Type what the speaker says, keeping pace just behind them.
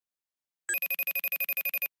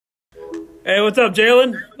Hey, what's up,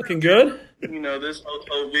 Jaylin? Looking good? This whole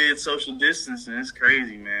COVID social distancing is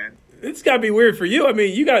crazy, man. It's got to be weird for you. I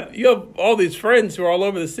mean, you have all these friends who are all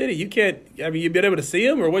over the city. You can't. I mean, you've been able to see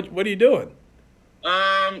them, or what are you doing?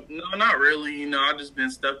 No, not really. I've just been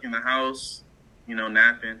stuck in the house,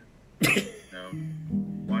 napping,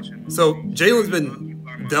 watching movies. So Jalen's been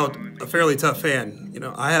dealt a fairly tough hand.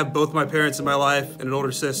 I have both my parents in my life and an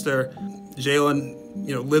older sister. Jalen,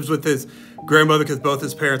 lives with his grandmother because both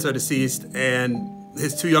his parents are deceased, and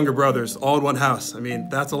his two younger brothers all in one house. I mean,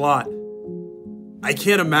 that's a lot. I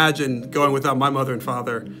can't imagine going without my mother and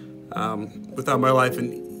father, without my life.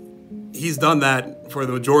 And he's done that for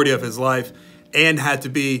the majority of his life and had to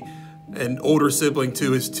be an older sibling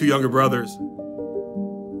to his two younger brothers.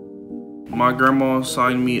 My grandma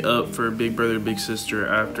signed me up for Big Brother, Big Sister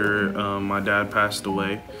after my dad passed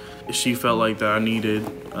away. She felt like that I needed,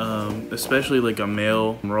 especially like a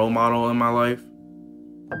male role model in my life.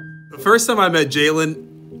 The first time I met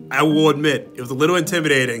Jalen, I will admit, it was a little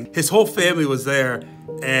intimidating. His whole family was there,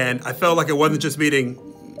 and I felt like I wasn't just meeting,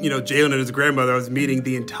 Jalen and his grandmother. I was meeting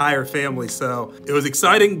the entire family. So it was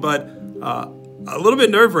exciting, but a little bit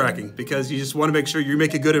nerve-wracking because you just want to make sure you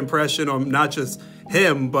make a good impression on not just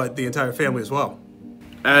him, but the entire family as well.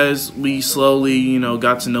 As we slowly,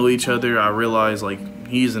 got to know each other, I realized like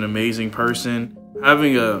he's an amazing person.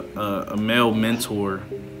 Having a male mentor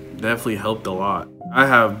definitely helped a lot. I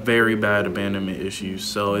have very bad abandonment issues,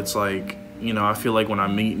 so it's like, I feel like when I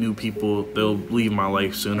meet new people, they'll leave my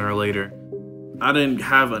life sooner or later. I didn't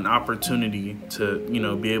have an opportunity to,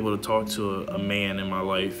 be able to talk to a man in my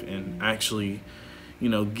life and actually,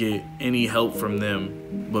 get any help from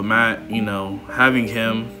them. But Matt, having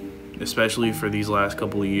him, especially for these last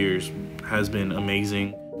couple of years, has been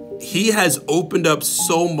amazing. He has opened up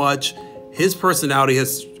so much. His personality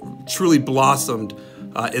has truly blossomed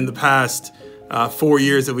in the past 4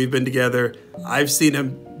 years that we've been together. I've seen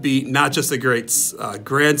him be not just a great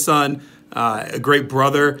grandson, a great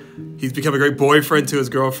brother. He's become a great boyfriend to his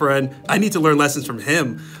girlfriend. I need to learn lessons from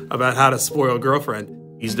him about how to spoil a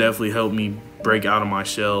girlfriend. He's definitely helped me break out of my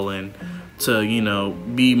shell and to,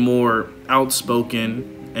 be more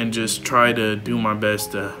outspoken and just try to do my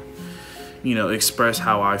best to, express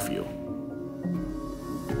how I feel.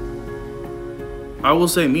 I will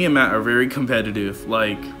say me and Matt are very competitive.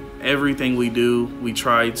 Like, everything we do, we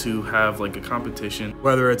try to have like a competition.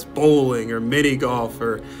 Whether it's bowling or mini golf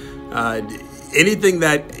or anything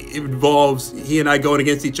that involves he and I going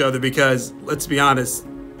against each other, because let's be honest,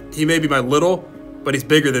 he may be my little, but he's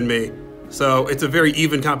bigger than me. So it's a very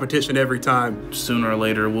even competition every time. Sooner or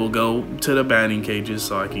later, we'll go to the batting cages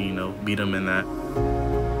so I can, beat him in that.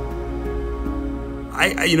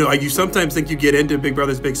 You sometimes think you get into Big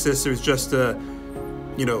Brothers Big Sisters just to,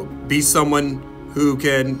 be someone who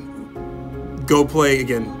can go play,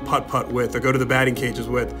 again, putt-putt with or go to the batting cages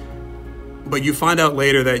with. But you find out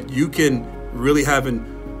later that you can really have an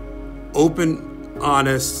open,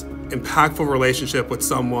 honest, impactful relationship with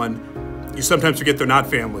someone. You sometimes forget they're not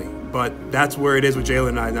family, but that's where it is with Jalen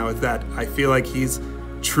and I now, is that I feel like he's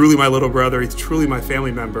truly my little brother. He's truly my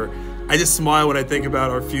family member. I just smile when I think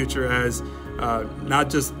about our future as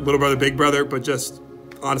not just little brother, big brother, but just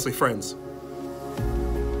honestly friends.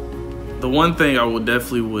 The one thing I would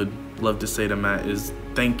love to say to Matt is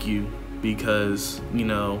thank you, because,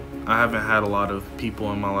 I haven't had a lot of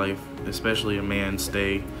people in my life, especially a man,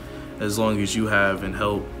 stay as long as you have and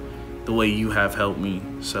help the way you have helped me.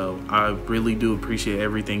 So I really do appreciate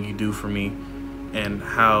everything you do for me and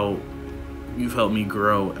how you've helped me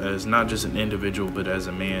grow as not just an individual, but as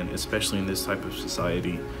a man, especially in this type of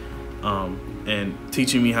society. And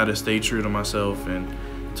teaching me how to stay true to myself and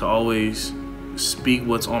to always speak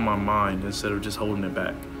what's on my mind instead of just holding it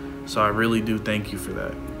back. So I really do thank you for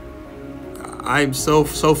that. I'm so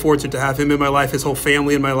fortunate to have him in my life, his whole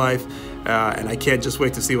family in my life, and I can't just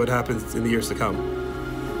wait to see what happens in the years to come.